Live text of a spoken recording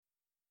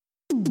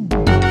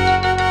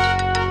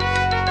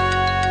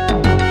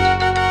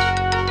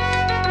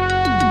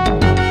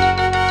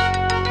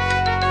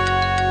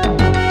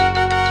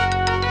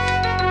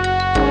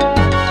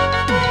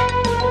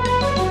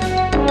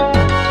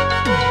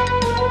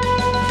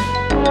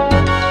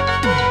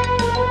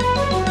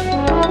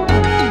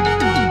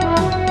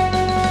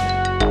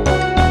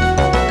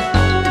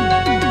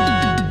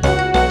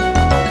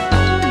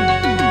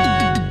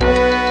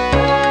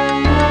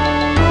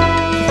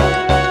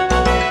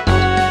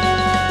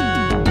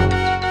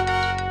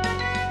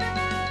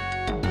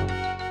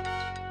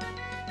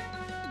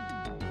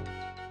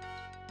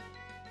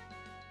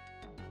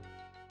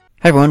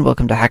Hi everyone,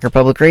 welcome to Hacker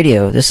Public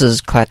Radio. This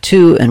is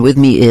Klaatu, and with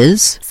me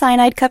is...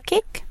 Cyanide,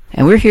 Cupcake.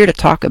 And we're here to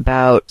talk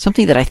about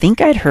something that I think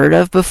I'd heard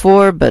of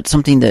before, but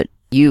something that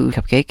you,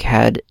 Cupcake,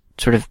 had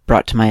sort of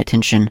brought to my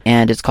attention,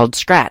 and it's called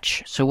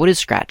Scratch. So what is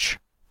Scratch?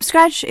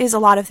 Scratch is a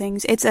lot of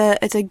things. It's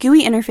a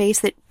GUI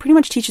interface that pretty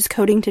much teaches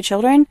coding to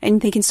children,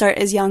 and they can start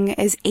as young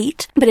as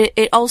 8. But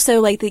it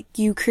also,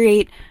 you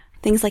create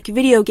things like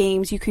video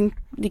games. You can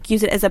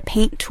use it as a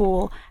paint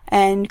tool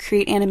and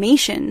create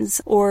animations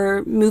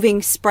or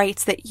moving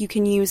sprites that you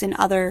can use in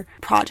other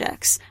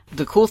projects.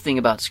 The cool thing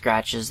about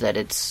Scratch is that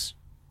it's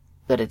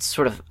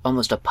sort of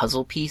almost a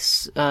puzzle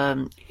piece.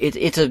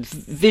 It's a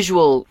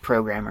visual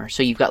programmer,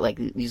 so you've got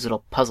these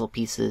little puzzle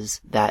pieces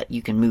that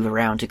you can move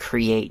around to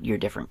create your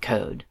different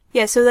code.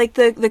 Yeah, so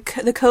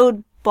the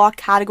code block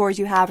categories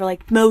you have are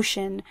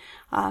motion,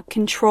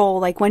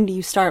 control, when do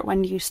you start,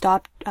 when do you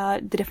stop,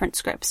 the different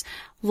scripts,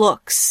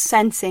 looks,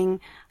 sensing,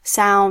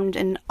 sound,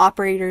 and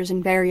operators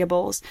and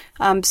variables.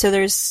 So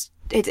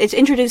it's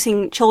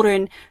introducing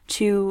children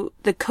to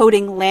the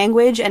coding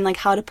language and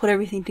how to put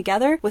everything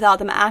together without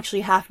them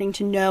actually having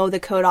to know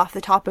the code off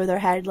the top of their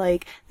head.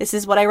 This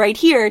is what I write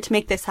here to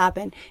make this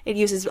happen. It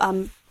uses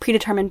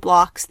predetermined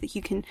blocks that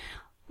you can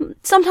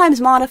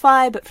sometimes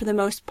modify, but for the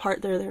most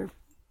part they're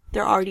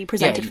already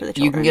presented for the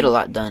children. You can get a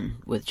lot done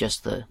with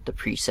just the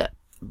preset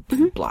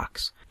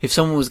blocks. If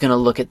someone was going to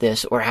look at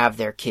this or have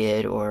their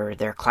kid or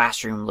their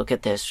classroom look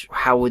at this,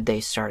 how would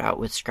they start out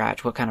with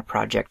Scratch? What kind of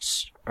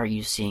projects are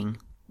you seeing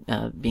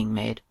being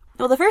made?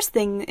 Well, the first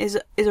thing is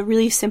a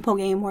really simple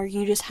game where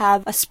you just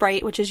have a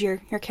sprite, which is your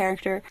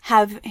character,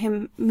 have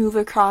him move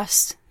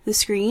across the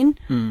screen,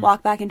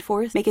 walk back and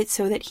forth, make it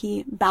so that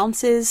he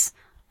bounces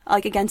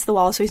against the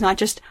wall, so he's not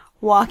just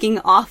walking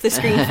off the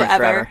screen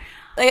forever.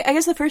 I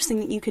guess the first thing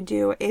that you could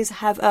do is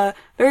have a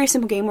very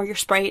simple game where your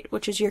sprite,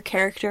 which is your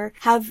character,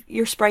 have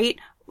your sprite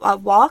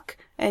walk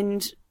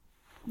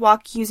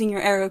using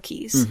your arrow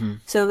keys.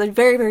 So they're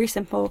very, very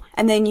simple.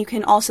 And then you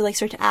can also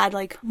start to add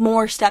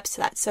more steps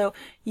to that. So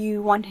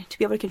you want to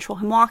be able to control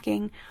him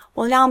walking.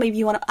 Well, now maybe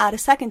you want to add a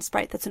second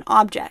sprite that's an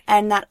object.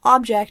 And that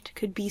object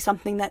could be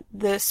something that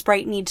the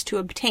sprite needs to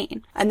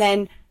obtain. And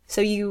then so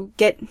you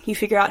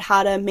figure out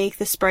how to make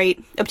the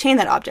sprite obtain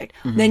that object.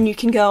 Then you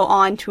can go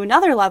on to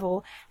another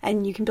level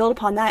and you can build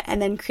upon that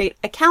and then create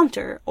a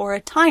counter or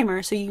a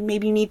timer. So you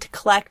maybe need to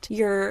collect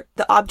the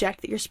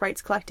object that your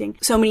sprite's collecting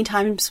so many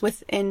times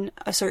within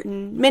a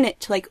certain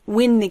minute to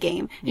win the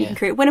game. You can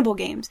create winnable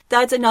games.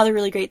 That's another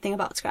really great thing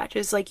about Scratch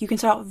is you can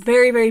start out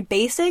very, very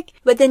basic,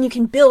 but then you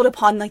can build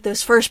upon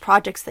those first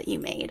projects that you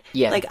made.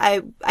 Yeah.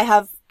 I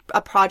have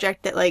a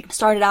project that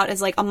started out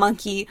as a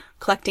monkey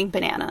collecting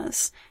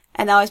bananas.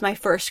 And that was my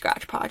first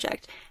Scratch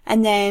project.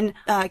 And then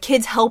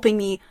kids helping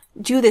me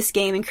do this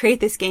game and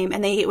create this game,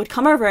 and they would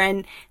come over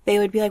and they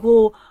would be like,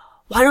 well,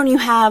 why don't you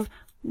have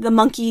the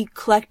monkey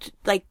collect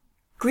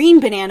green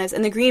bananas,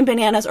 and the green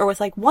bananas are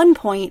worth 1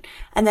 point,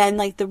 and then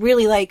the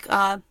really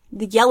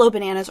the yellow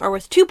bananas are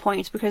worth 2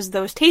 points because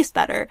those taste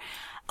better.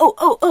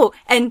 Oh,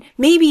 and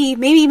maybe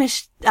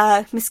Miss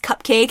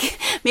Cupcake,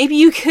 maybe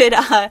you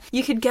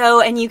could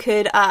go and you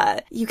could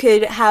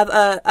have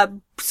a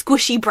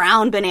squishy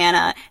brown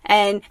banana,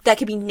 and that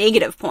could be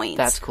negative points.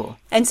 That's cool.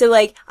 And so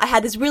I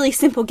had this really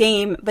simple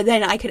game, but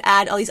then I could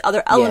add all these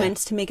other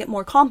elements to make it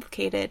more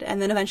complicated,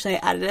 and then eventually I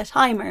added a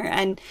timer,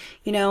 and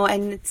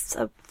and it's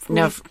a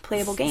fully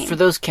playable game. For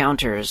those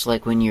counters,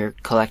 when you're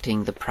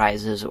collecting the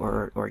prizes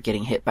or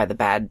getting hit by the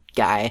bad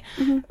guy,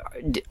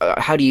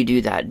 how do you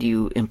do that? Do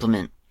you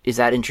implement? Is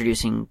that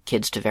introducing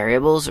kids to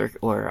variables,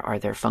 or are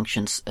there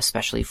functions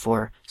especially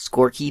for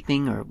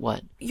scorekeeping, or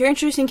what? You're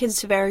introducing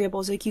kids to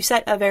variables. You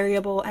set a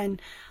variable,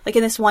 and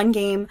in this one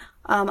game,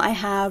 I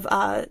have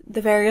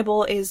the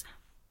variable is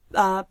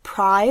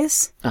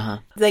prize.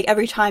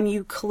 Every time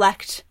you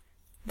collect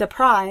the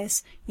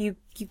prize, you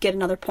get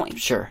another point.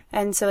 Sure.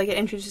 And so it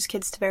introduces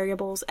kids to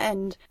variables.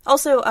 And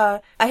also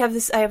I have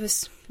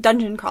this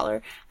dungeon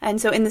crawler.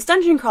 And so in this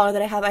dungeon crawler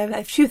that I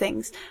have 2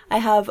 things. I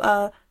have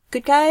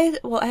good guy.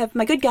 Well, I have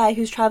my good guy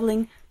who's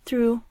traveling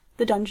through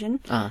the dungeon.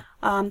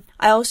 I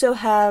also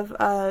have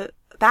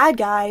bad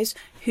guys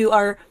who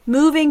are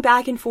moving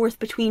back and forth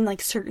between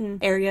certain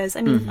areas.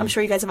 I mean, I'm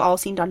sure you guys have all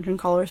seen dungeon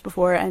crawlers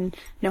before and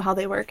know how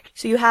they work.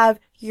 So you have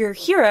your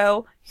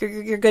hero,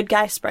 your good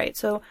guy sprite.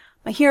 So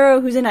my hero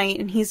who's a knight,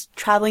 and he's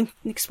traveling,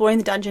 exploring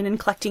the dungeon and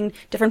collecting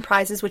different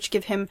prizes which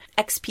give him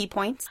XP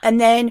points.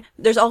 And then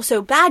there's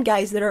also bad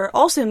guys that are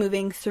also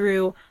moving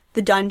through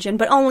the dungeon,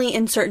 but only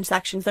in certain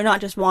sections. They're not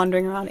just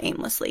wandering around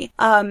aimlessly.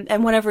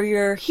 And whenever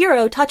your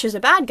hero touches a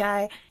bad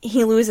guy,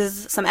 he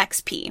loses some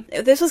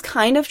XP. This was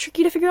kind of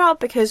tricky to figure out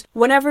because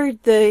whenever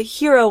the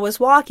hero was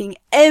walking,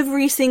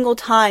 every single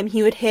time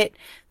he would hit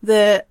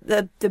the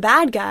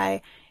bad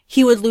guy,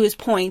 he would lose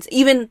points,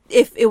 even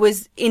if it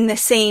was in the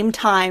same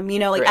time, you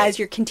know, like as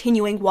you're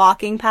continuing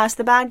walking past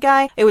the bad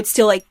guy, it would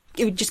still like,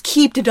 it would just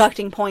keep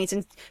deducting points,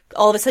 and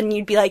all of a sudden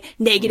you'd be like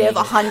negative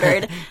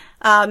 100.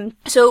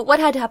 So what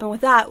had to happen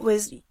with that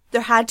was there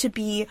had to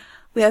be,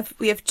 we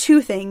have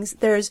two things.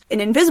 There's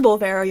an invisible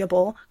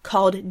variable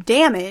called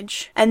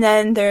damage, and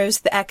then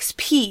there's the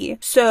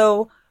XP.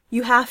 So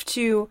you have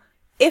to,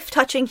 if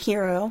touching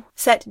hero,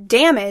 set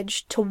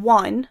damage to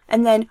 1,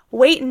 and then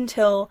wait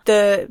until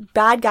the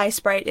bad guy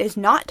sprite is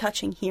not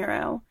touching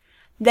hero.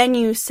 Then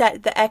you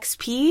set the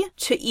XP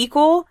to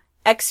equal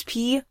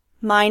XP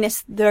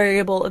minus the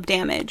variable of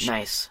damage.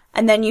 Nice.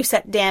 And then you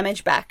set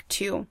damage back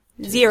to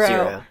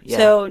zero. Yeah.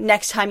 So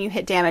next time you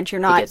hit damage, you're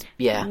not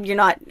you're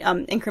not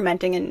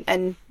incrementing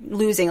and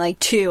losing like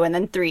 2 and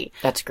then 3.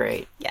 That's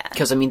great. Yeah.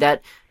 Because I mean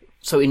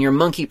so in your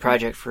monkey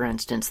project, for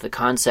instance, the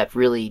concept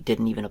really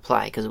didn't even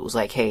apply because it was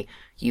like, hey,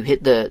 you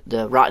hit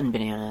the rotten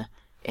banana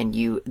and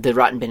the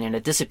rotten banana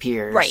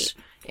disappears. Right.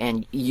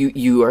 And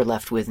you are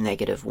left with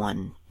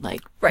 -1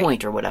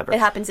 point or whatever. It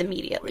happens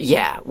immediately.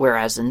 Yeah.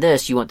 Whereas in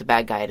this, you want the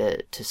bad guy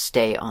to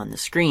stay on the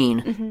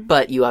screen,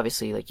 but you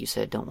obviously, like you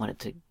said, don't want it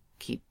to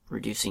keep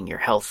reducing your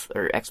health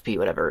or XP,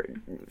 whatever,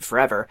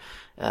 forever.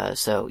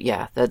 So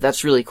yeah,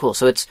 that's really cool.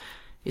 So it's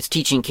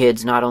teaching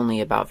kids not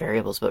only about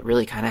variables, but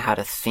really kind of how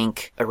to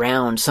think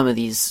around some of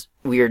these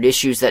weird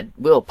issues that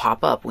will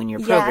pop up when you're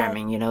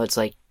programming. You know, it's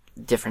like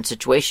different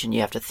situation.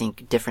 You have to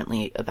think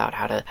differently about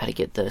how to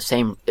get the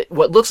same,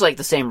 what looks like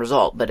the same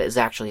result, but is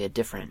actually it's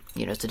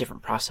a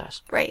different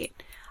process. Right.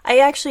 I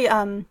actually,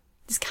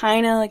 this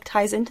kind of like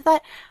ties into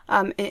that,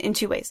 in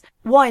 2 ways.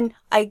 One,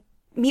 I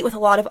meet with a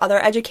lot of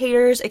other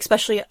educators,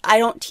 especially I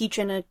don't teach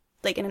in an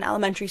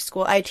elementary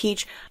school. I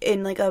teach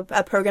in like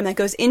a program that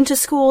goes into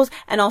schools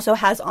and also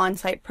has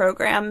on-site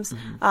programs,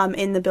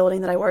 in the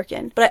building that I work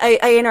in. But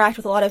I interact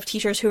with a lot of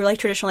teachers who are like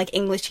traditional like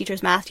English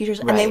teachers, math teachers,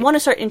 and they want to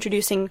start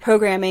introducing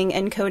programming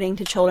and coding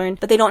to children,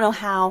 but they don't know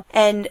how.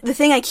 And the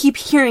thing I keep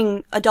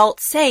hearing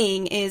adults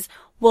saying is,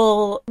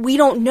 well, we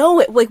don't know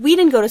it. Like, we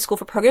didn't go to school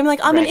for programming.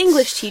 Like, I'm an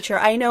English teacher.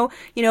 I know,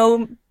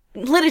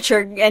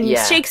 literature and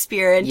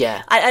Shakespeare, and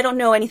I don't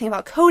know anything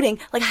about coding.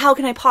 Like, how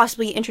can I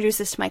possibly introduce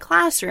this to my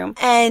classroom?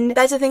 And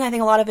that's the thing I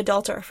think a lot of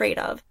adults are afraid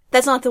of.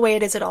 That's not the way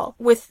it is at all.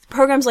 With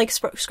programs like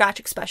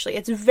Scratch especially,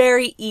 it's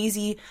very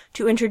easy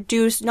to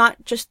introduce not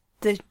just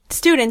the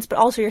students, but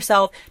also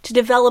yourself, to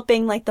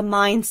developing like the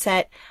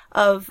mindset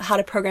of how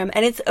to program.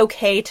 And it's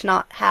okay to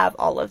not have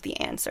all of the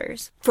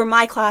answers. For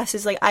my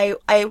classes, like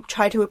I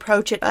try to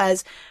approach it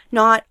as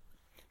not,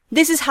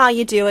 this is how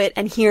you do it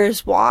and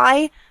here's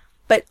why,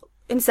 but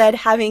instead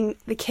having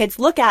the kids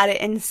look at it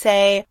and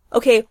say,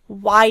 okay,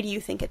 why do you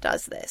think it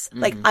does this?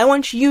 Like, I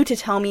want you to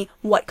tell me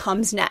what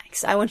comes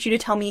next. I want you to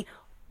tell me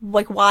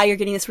like why you're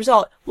getting this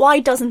result. Why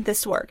doesn't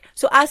this work?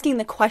 So asking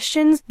the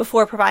questions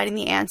before providing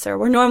the answer,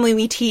 where normally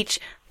we teach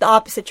the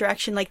opposite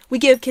direction. Like, we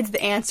give kids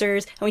the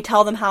answers and we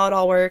tell them how it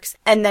all works,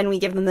 and then we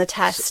give them the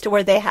test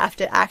where they have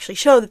to actually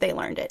show that they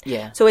learned it.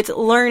 Yeah. So it's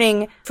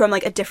learning from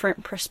like a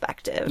different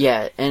perspective.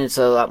 Yeah, and it's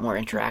a lot more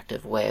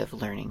interactive way of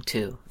learning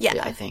too.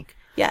 Yeah. I think.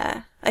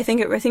 Yeah. I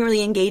think it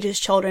really engages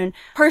children.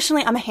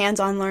 Personally, I'm a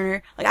hands-on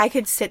learner. Like, I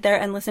could sit there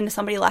and listen to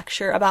somebody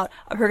lecture about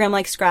a program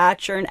like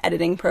Scratch or an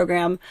editing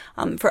program,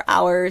 for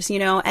hours,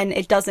 and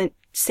it doesn't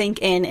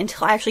sink in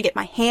until I actually get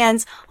my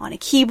hands on a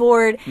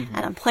keyboard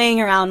and I'm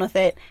playing around with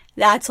it.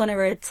 That's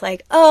whenever it's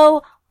like,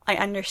 oh, I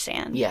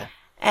understand. Yeah.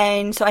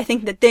 And so I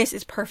think that this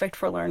is perfect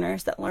for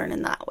learners that learn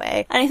in that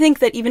way. And I think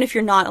that even if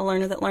you're not a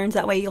learner that learns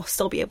that way, you'll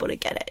still be able to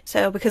get it.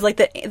 So, because like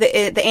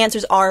the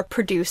answers are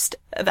produced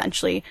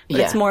eventually,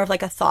 but it's more of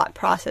like a thought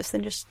process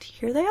than just,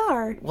 here they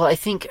are. Well, I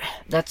think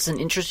that's an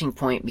interesting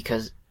point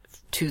because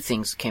 2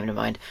 things came to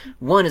mind.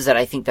 One is that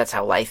I think that's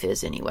how life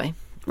is anyway.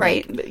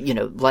 Right.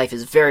 Like, life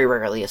is very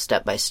rarely a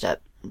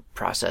step-by-step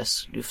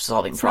process of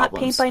solving problems.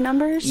 Not paint by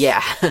numbers?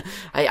 Yeah.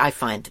 I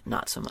find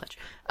not so much.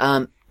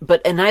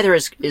 But neither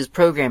is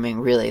programming,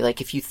 really.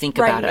 Like, if you think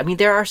about it, I mean,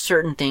 there are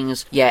certain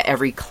things,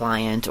 every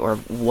client or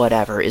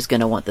whatever is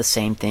going to want the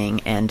same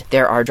thing, and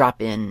there are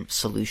drop-in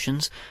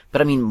solutions.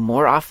 But I mean,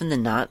 more often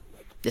than not,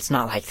 it's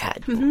not like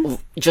that.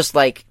 Just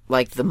like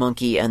the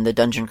monkey and the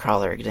dungeon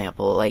crawler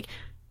example, like,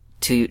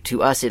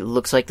 to us, it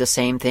looks like the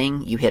same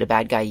thing. You hit a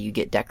bad guy, you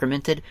get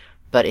decremented.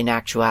 But in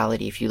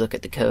actuality, if you look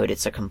at the code,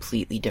 it's a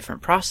completely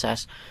different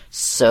process.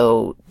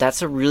 So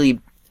that's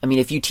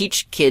if you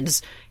teach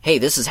kids, hey,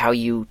 this is how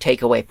you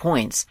take away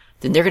points,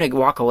 then they're going to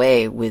walk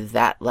away with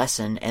that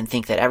lesson and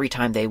think that every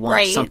time they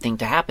want something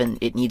to happen,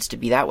 it needs to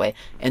be that way.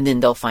 And then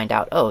they'll find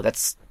out, oh,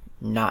 that's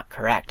not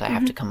correct. I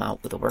have to come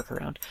out with a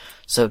workaround.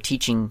 So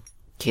teaching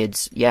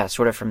kids,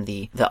 sort of from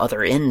the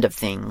other end of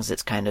things,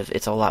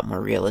 it's a lot more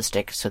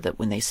realistic, so that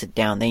when they sit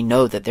down, they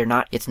know that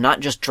it's not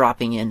just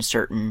dropping in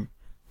certain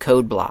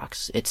code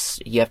blocks.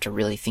 You have to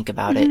really think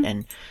about it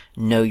and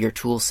know your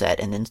tool set,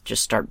 and then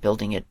just start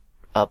building it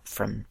up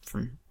from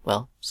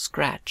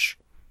scratch.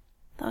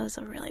 That was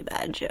a really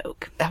bad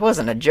joke. That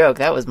wasn't a joke.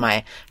 That was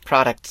my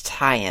product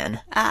tie-in.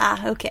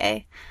 Ah,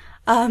 okay.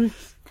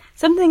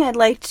 Something I'd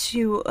like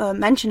to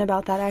mention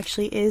about that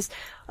actually is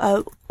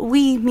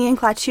me and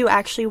Klaatu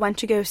actually went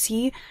to go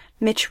see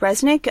Mitch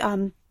Resnick,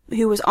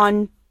 who was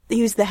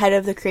the head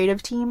of the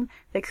creative team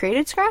that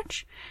created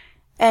Scratch.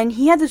 And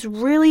he had this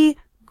really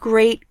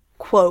great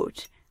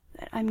quote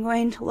that I'm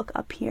going to look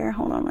up here.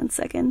 Hold on one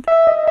second.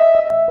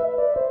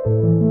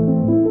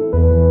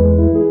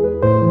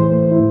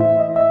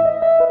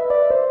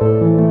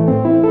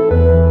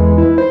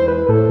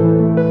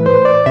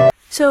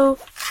 So,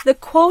 the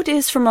quote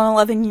is from an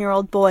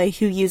 11-year-old boy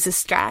who uses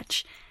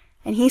Scratch.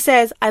 And he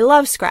says, "I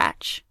love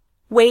Scratch.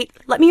 Wait,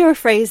 let me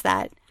rephrase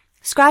that.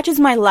 Scratch is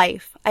my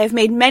life. I have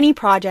made many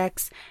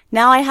projects.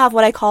 Now I have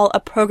what I call a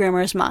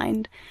programmer's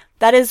mind.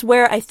 That is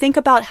where I think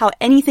about how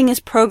anything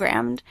is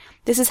programmed.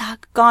 This has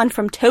gone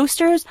from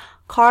toasters,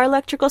 car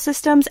electrical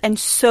systems, and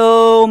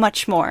so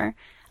much more."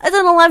 As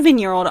an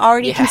 11-year-old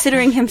already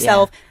considering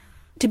himself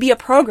to be a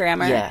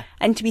programmer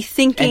and to be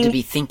thinking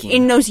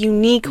in those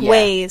unique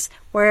ways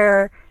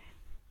where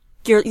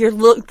you're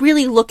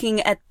really looking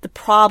at the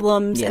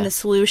problems and the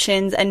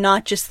solutions, and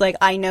not just like,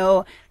 I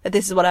know that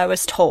this is what I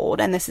was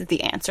told and this is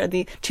the answer.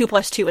 The 2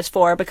 + 2 is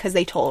 4 because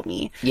they told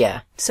me.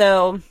 Yeah.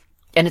 So.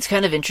 And it's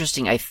kind of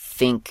interesting, I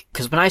think,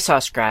 because when I saw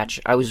Scratch,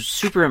 I was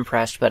super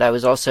impressed, but I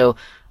was also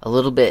a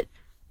little bit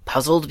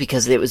puzzled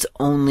because it was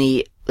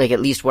only, like,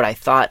 at least what I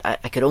thought,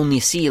 I could only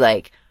see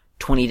like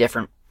 20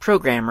 different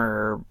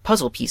programmer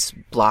puzzle piece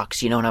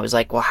blocks, and I was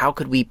like, well, how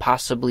can we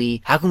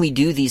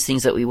do these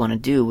things that we want to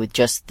do with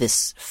just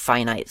this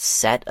finite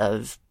set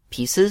of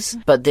pieces?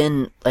 But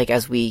then, like,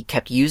 as we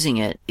kept using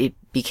it, it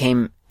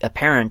became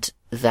apparent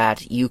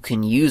that you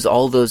can use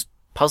all those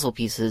puzzle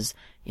pieces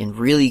in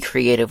really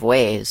creative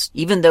ways,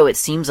 even though it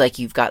seems like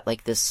you've got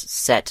like this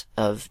set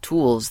of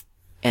tools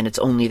and it's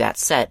only that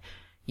set.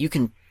 You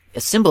can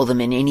assemble them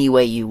in any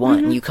way you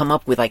want, and you come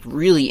up with like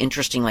really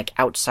interesting, like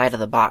outside of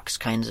the box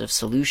kinds of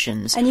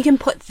solutions. And you can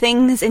put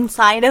things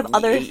inside of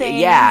other things.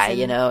 Yeah,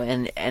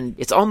 and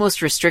it's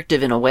almost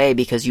restrictive in a way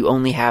because you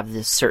only have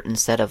this certain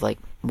set of like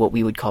what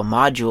we would call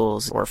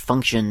modules or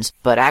functions,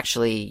 but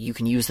actually you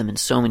can use them in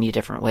so many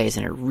different ways,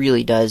 and it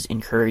really does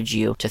encourage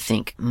you to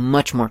think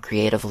much more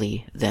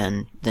creatively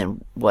than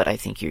what I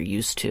think you're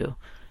used to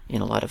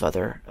in a lot of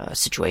other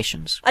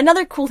situations.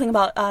 Another cool thing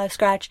about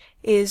Scratch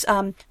is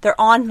their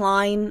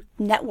online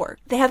network.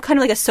 They have kind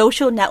of like a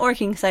social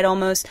networking site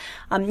almost.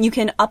 You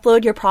can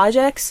upload your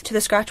projects to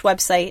the Scratch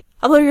website.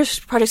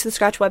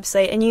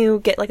 And you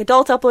get like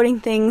adults uploading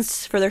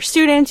things for their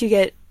students. You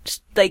get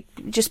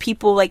just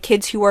people, like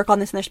kids who work on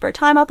this in their spare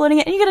time uploading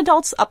it, and you get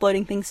adults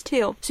uploading things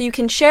too. So you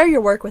can share your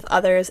work with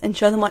others and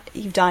show them what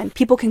you've done.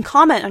 People can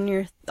comment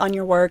on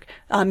your work,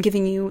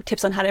 giving you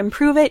tips on how to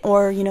improve it,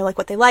 or like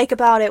what they like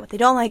about it, what they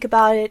don't like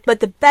about it.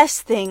 But the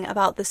best thing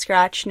about the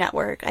Scratch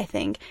network, I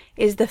think,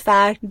 is the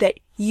fact that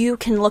you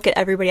can look at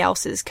everybody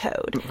else's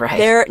code. Right.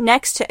 They're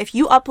next to, if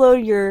you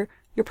upload your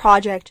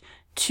project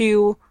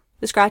to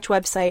the Scratch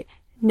website,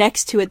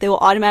 next to it they will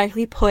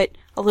automatically put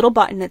a little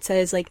button that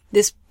says, like,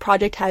 this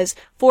project has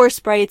 4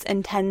 sprites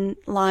and 10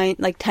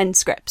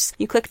 scripts.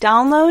 You click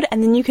download,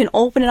 and then you can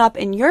open it up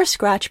in your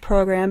Scratch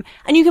program,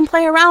 and you can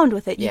play around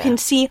with it. You can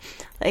see,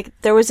 like,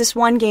 there was this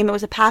one game, it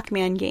was a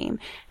Pac-Man game,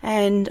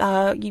 and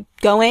you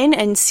go in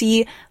and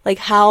see, like,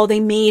 how they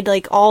made,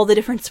 like, all the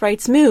different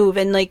sprites move,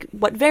 and, like,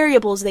 what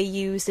variables they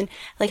used, and,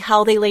 like,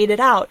 how they laid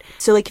it out.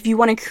 So, like, if you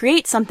want to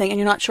create something and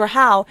you're not sure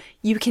how,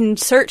 you can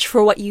search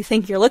for what you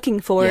think you're looking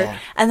for,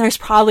 and there's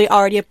probably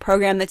already a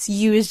program that's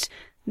used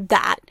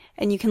that,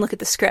 and you can look at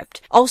the script.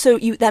 Also,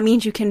 that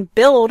means you can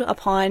build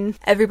upon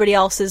everybody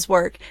else's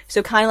work.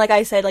 So kind of like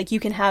I said, like, you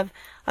can have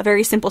a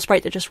very simple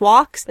sprite that just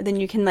walks, but then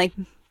you can, like,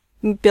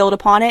 build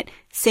upon it.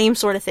 Same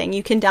sort of thing.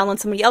 You can download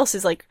somebody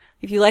else's, like,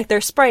 if you like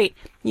their sprite,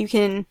 you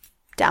can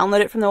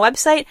download it from the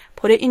website,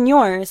 put it in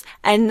yours,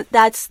 and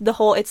it's the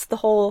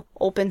whole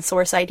open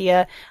source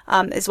idea,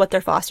 is what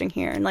they're fostering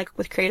here, and like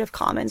with Creative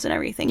Commons and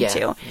everything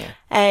too. Yeah.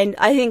 And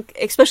I think,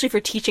 especially for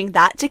teaching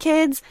that to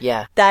kids,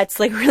 that's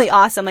like really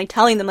awesome, like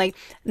telling them, like,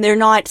 they're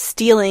not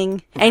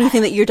stealing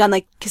anything that you're done,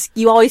 like, cause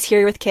you always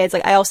hear with kids,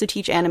 like, I also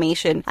teach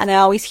animation, and I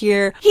always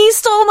hear, he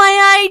stole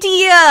my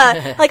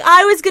idea! Like,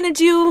 I was gonna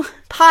do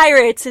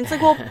pirates, and it's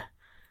like, well,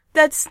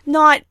 that's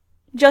not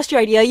just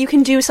your idea. You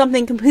can do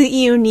something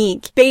completely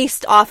unique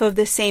based off of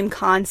the same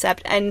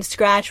concept, and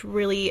Scratch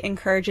really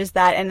encourages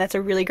that, and that's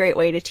a really great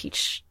way to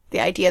teach the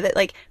idea that,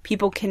 like,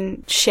 people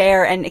can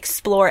share and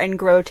explore and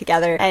grow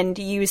together and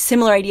use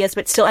similar ideas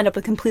but still end up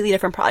with completely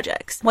different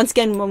projects. Once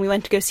again, when we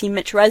went to go see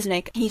Mitch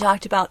Resnick, he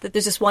talked about that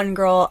there's this one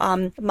girl,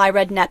 My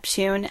Red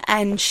Neptune,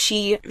 and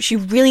she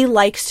really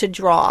likes to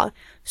draw.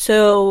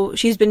 So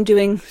she's been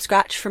doing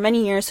Scratch for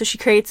many years, so she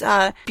creates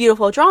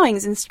beautiful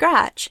drawings in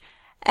Scratch.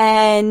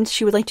 and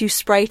she would like do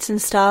sprites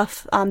and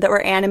stuff that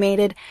were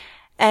animated.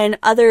 And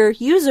other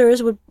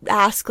users would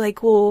ask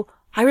like, well,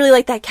 I really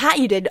like that cat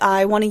you did.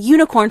 I want a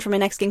unicorn for my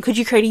next game. Could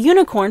you create a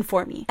unicorn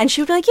for me? And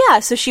she would be like, yeah.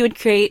 So she would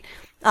create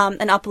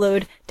and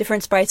upload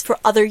different sprites for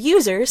other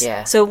users.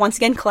 Yeah. So once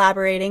again,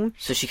 collaborating.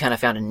 So she kind of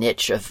found a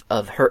niche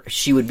of her.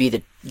 She would be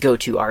the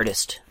go-to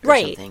artist or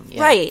something.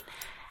 Yeah. Right.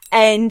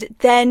 And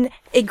then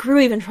it grew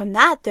even from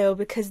that, though,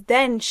 because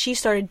then she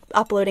started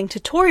uploading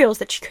tutorials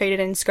that she created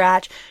in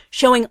Scratch,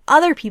 showing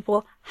other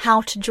people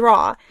how to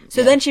draw.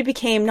 So then she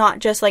became not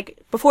just like,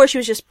 before she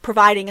was just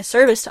providing a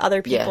service to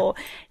other people.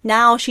 Yeah.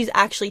 Now she's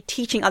actually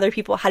teaching other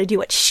people how to do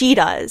what she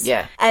does.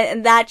 Yeah.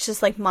 And that's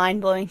just like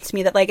mind-blowing to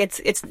me that like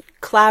it's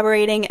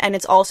collaborating and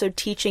it's also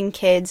teaching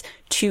kids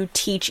to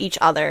teach each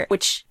other,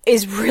 which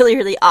is really,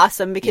 really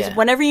awesome because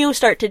whenever you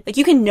start to, like,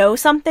 you can know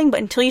something, but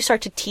until you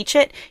start to teach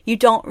it, you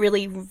don't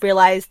really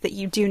realize that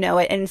you do know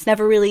it, and it's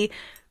never really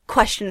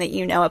questioned that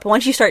you know it. But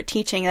once you start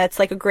teaching, that's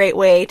like a great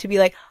way to be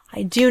like,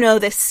 I do know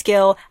this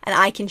skill and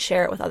I can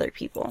share it with other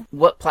people.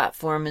 What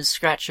platform is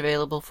Scratch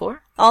available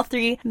for? All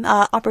three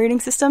operating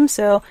systems,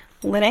 so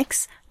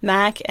Linux,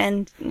 Mac,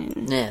 and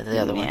the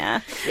other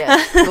one.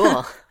 Yeah,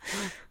 cool.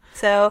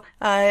 So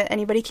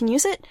anybody can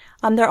use it.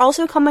 They're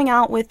also coming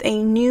out with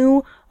a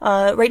new,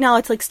 right now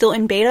it's like still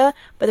in beta,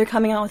 but they're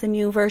coming out with a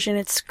new version.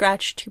 It's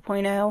Scratch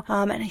 2.0.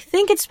 And I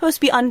think it's supposed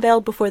to be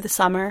unveiled before the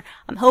summer.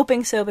 I'm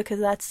hoping so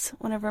because that's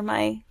whenever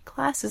my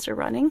classes are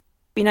running.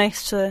 Be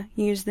nice to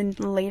use the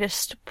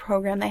latest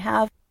program they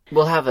have.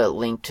 We'll have a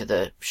link to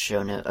the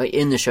show note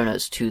in the show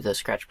notes to the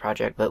Scratch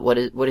project. But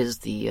what's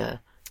the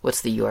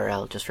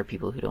URL just for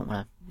people who don't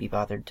want to be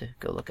bothered to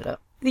go look it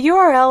up? The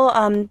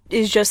URL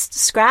is just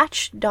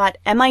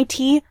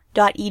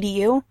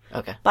scratch.mit.edu.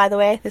 Okay. By the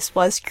way, this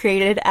was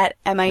created at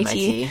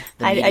MIT.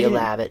 The Media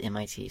Lab at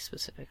MIT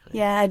specifically.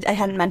 Yeah, I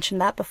hadn't mentioned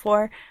that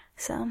before.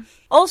 So,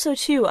 also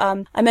too,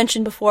 I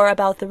mentioned before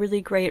about the really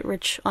great,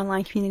 rich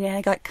online community.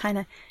 I got kind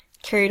of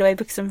carried away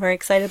because I'm very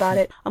excited about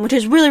it, which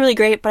is really, really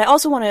great. But I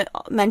also want to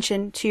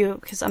mention too,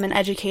 because I'm an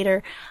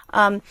educator,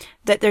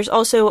 that there's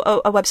also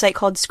a website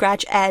called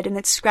Scratch Ed, and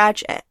it's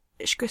scratched.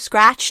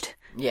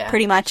 Yeah.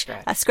 Pretty much.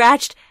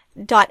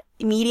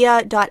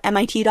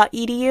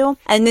 Scratched.media.mit.edu.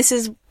 And this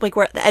is like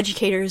where the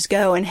educators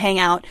go and hang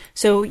out.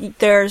 So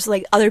there's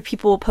like other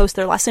people post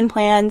their lesson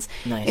plans.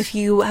 Nice. If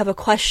you have a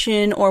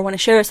question or want to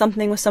share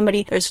something with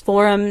somebody, there's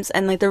forums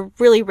and like they're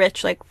really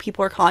rich. Like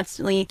people are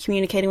constantly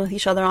communicating with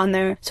each other on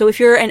there. So if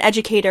you're an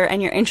educator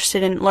and you're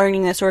interested in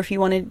learning this, or if you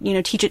want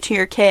to, teach it to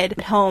your kid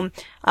at home,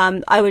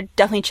 I would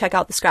definitely check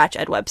out the Scratch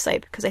Ed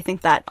website because I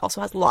think that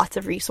also has lots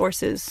of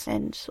resources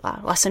and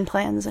lesson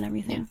plans and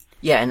everything.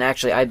 Yeah, and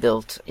actually I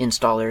built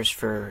installers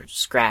for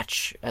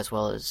Scratch as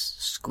well as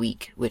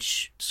Squeak,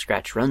 which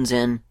Scratch runs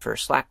in for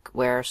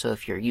Slackware. So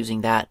if you're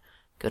using that,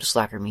 go to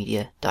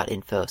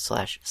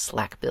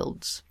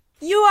slackermedia.info/slackbuilds.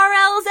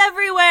 URLs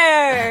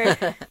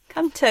everywhere!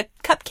 Come to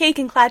Cupcake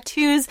and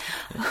Klaatu's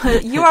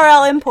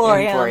URL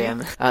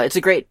Emporium. It's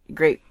a great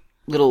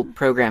little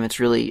program. It's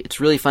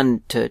really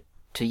fun to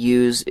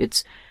use.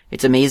 It's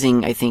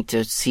amazing, I think,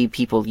 to see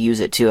people use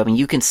it too. I mean,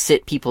 you can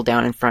sit people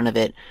down in front of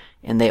it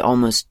and they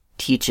almost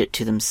teach it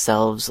to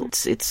themselves.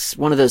 It's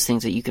one of those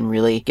things that you can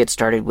really get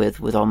started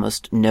with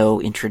almost no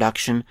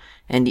introduction.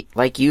 And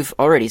like you've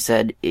already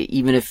said,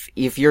 even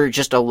if you're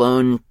just a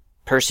lone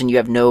person, you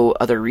have no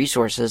other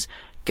resources,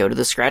 go to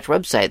the Scratch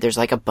website. There's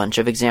like a bunch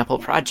of example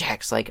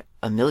projects, like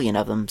a million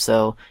of them.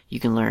 So you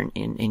can learn,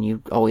 and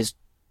you always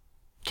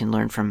can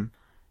learn from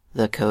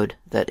the code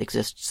that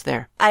exists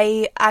there.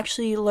 I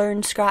actually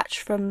learned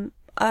Scratch from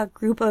a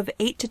group of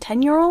 8 to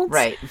 10-year-olds.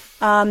 Right.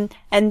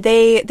 And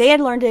they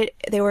had learned it,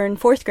 they were in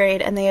 4th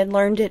grade, and they had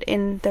learned it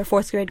in their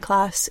 4th grade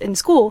class in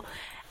school.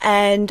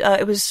 And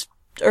it was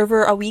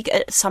over a week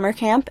at summer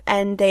camp,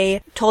 and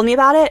they told me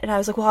about it, and I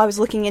was like, well, I was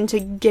looking into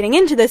getting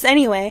into this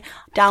anyway.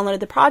 Downloaded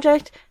the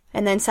project,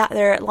 and then sat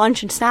there at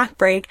lunch and snack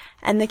break,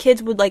 and the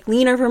kids would like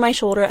lean over my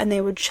shoulder, and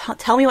they would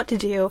tell me what to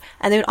do,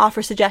 and they would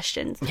offer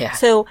suggestions. Yeah.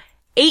 So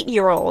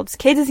 8-year-olds,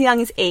 kids as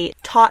young as 8,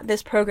 taught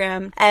this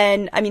program,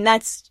 and I mean,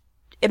 that's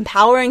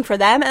empowering for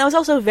them, and it was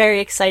also very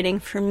exciting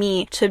for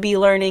me to be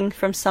learning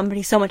from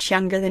somebody so much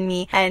younger than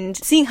me and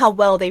seeing how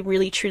well they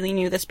really truly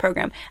knew this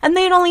program. And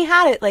they had only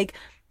had it like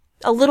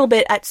a little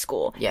bit at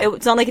school. Yeah.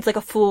 It's not like it's like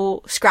a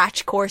full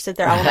Scratch course at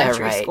their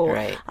elementary school.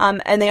 Right.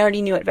 And they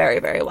already knew it very,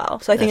 very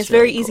well. So I think it's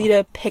very easy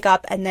to pick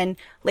up and then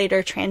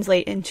later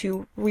translate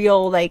into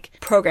real like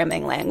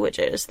programming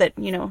languages that,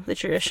 the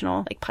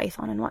traditional like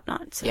Python and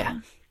whatnot. So. Yeah.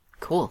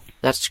 Cool.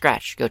 That's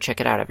Scratch. Go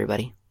check it out,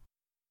 everybody.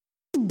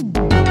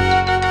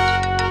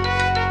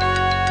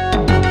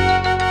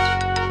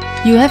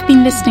 You have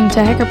been listening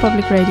to Hacker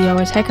Public Radio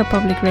at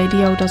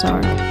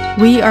hackerpublicradio.org.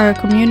 We are a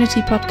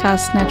community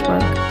podcast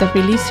network that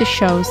releases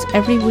shows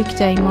every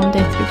weekday,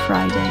 Monday through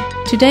Friday.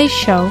 Today's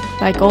show,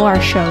 like all our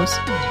shows,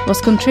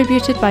 was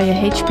contributed by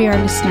a HPR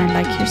listener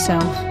like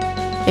yourself.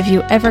 If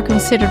you ever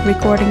considered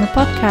recording a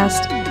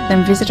podcast,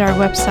 then visit our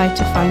website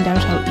to find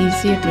out how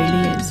easy it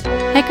really is.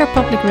 Hacker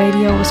Public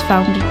Radio was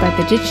founded by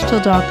the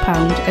Digital Dog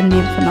Pound and the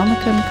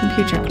Infonomicon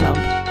Computer Club.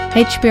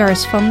 HPR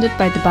is funded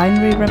by the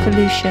Binary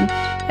Revolution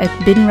at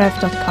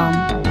binrev.com.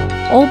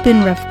 All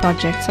BinRev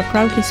projects are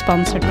proudly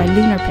sponsored by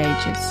Lunar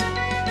Pages.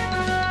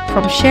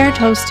 From shared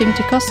hosting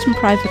to custom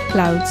private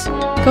clouds,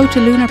 go to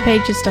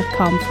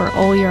lunarpages.com for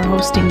all your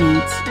hosting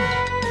needs.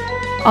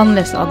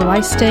 Unless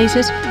otherwise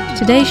stated,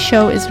 today's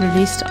show is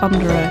released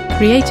under a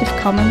Creative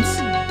Commons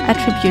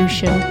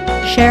Attribution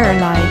Share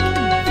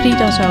Alike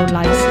 3.0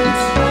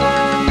 license.